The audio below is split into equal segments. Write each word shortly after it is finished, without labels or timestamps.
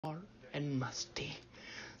and musty,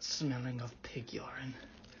 smelling of pig urine.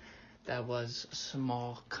 There was a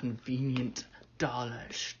small, convenient dollar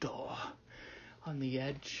store on the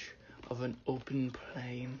edge of an open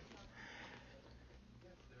plain.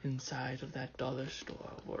 Inside of that dollar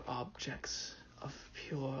store were objects of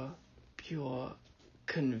pure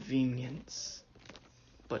convenience,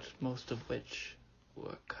 but most of which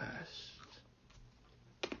were cursed.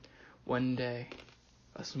 One day,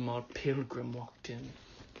 a small pilgrim walked in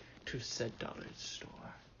to said dollar store.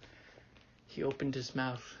 He opened his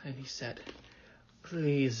mouth and he said,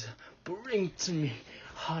 "Please bring to me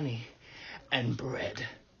honey and bread,"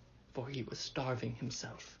 for he was starving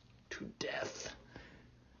himself to death.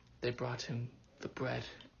 They brought him the bread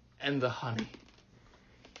and the honey.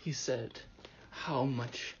 He said, "How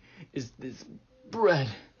much is this bread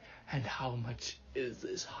and how much is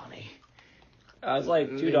this honey?" It's like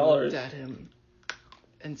 $2. They looked at him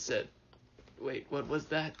and said, "Wait, what was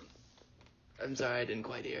that? I'm sorry, I didn't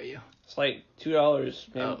quite hear you." It's like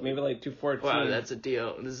 $2, maybe like $2.14. Wow, that's a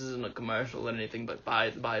deal. This isn't a commercial or anything, but buy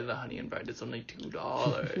the honey and bread. It's only $2.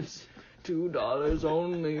 $2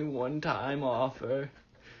 only, one-time offer.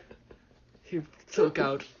 He took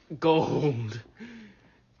out gold.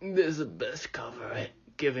 This would best cover it,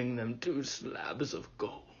 giving them 2 slabs of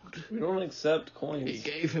gold. We don't accept coins. He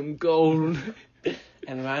gave him gold.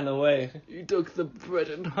 And ran away. He took the bread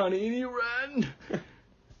and honey and he ran.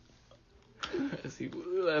 As he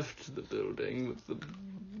left the building with the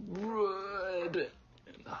bread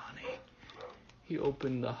and the honey, he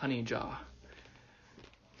opened the honey jar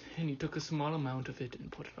and he took a small amount of it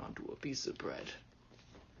and put it onto a piece of bread.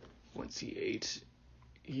 Once he ate,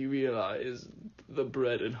 he realized the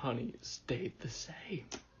bread and honey stayed the same.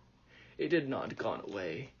 It had not gone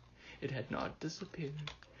away. It had not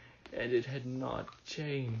disappeared. And it had not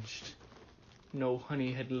changed. No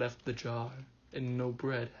honey had left the jar, and no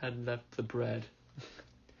bread had left the bread.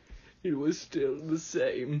 It was still the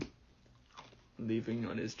same. Leaving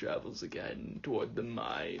on his travels again toward the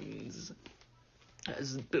mines,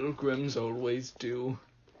 as pilgrims always do,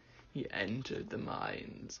 he entered the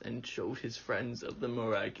mines and showed his friends of the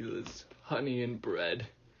miraculous honey and bread.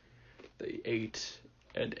 They ate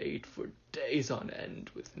and ate for days on end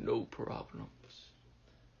with no problems.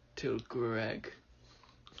 Till Greg,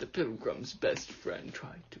 the pilgrim's best friend,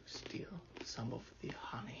 tried to steal some of the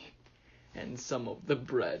honey and some of the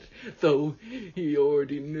bread, though he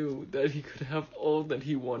already knew that he could have all that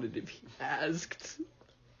he wanted if he asked.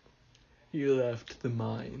 He left the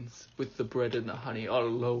mines with the bread and the honey all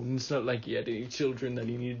alone. It's not like he had any children that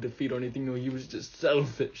he needed to feed or anything. No, he was just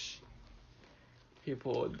selfish. He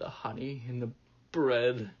poured the honey in the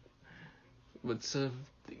bread, but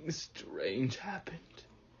something strange happened.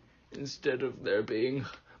 Instead of there being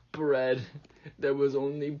bread, there was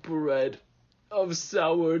only bread of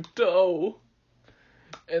sourdough.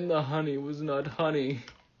 And the honey was not honey.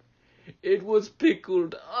 It was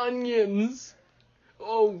pickled onions.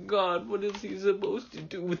 Oh God, what is he supposed to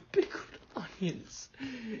do with pickled onions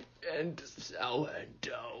and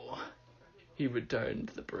sourdough? He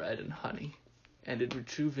returned the bread and honey, and it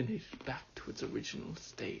rejuvenated back to its original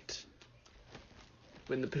state.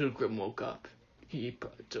 When the pilgrim woke up, he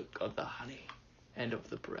partook of the honey and of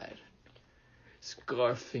the bread,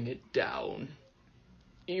 scarfing it down,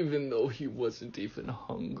 even though he wasn't even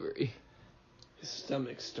hungry. His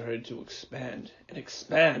stomach started to expand and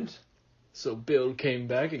expand. So Bill came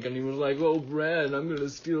back again. He was like, "Oh, Brad, I'm gonna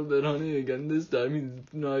steal that honey again this time."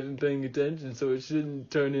 He's not even paying attention, so it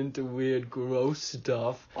shouldn't turn into weird, gross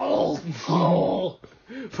stuff. Oh.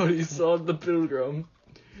 But he saw the pilgrim,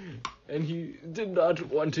 and he did not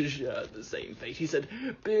want to share the same fate. He said,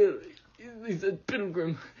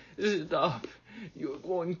 "Pilgrim, stop. You're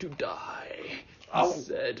going to die," he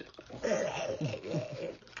said.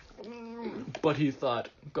 But he thought,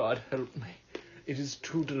 "God help me. It is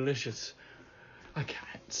too delicious. I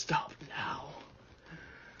can't stop now."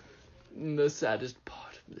 The saddest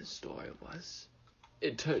part of this story was,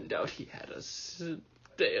 it turned out he had a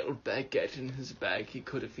stale baguette in his bag he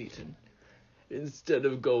could have eaten, instead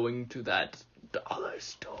of going to that dollar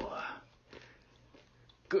store.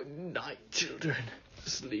 Good night, children.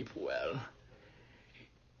 Sleep well.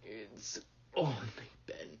 It's only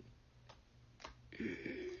been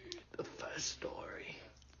the first story.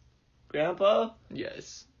 Grandpa?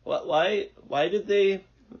 Yes. Why didn't they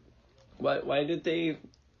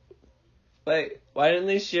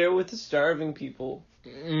share with the starving people?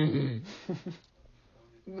 The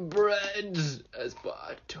bread as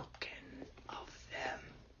a token of them.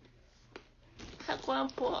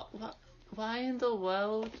 Grandpa, why in the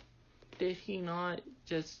world did he not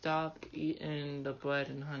just stop eating the bread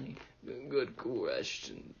and honey? Good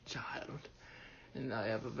question, child. And I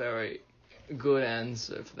have a very good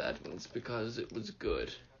answer for that, and it's because it was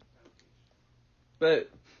good.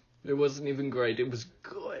 But It wasn't even great, it was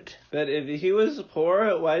good. But if he was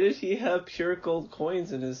poor, why did he have pure gold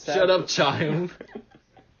coins in his sack? Shut up, child.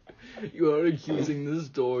 You are accusing the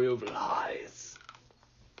story of lies.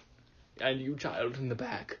 And you, child, in the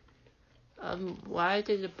back. Why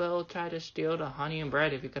did the Bill try to steal the honey and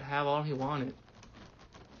bread if he could have all he wanted?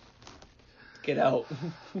 Get out.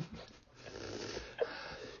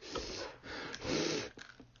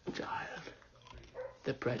 Child.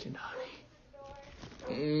 The bread and honey.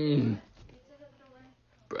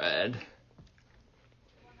 Bread.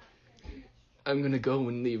 I'm gonna go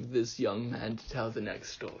and leave this young man to tell the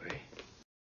next story.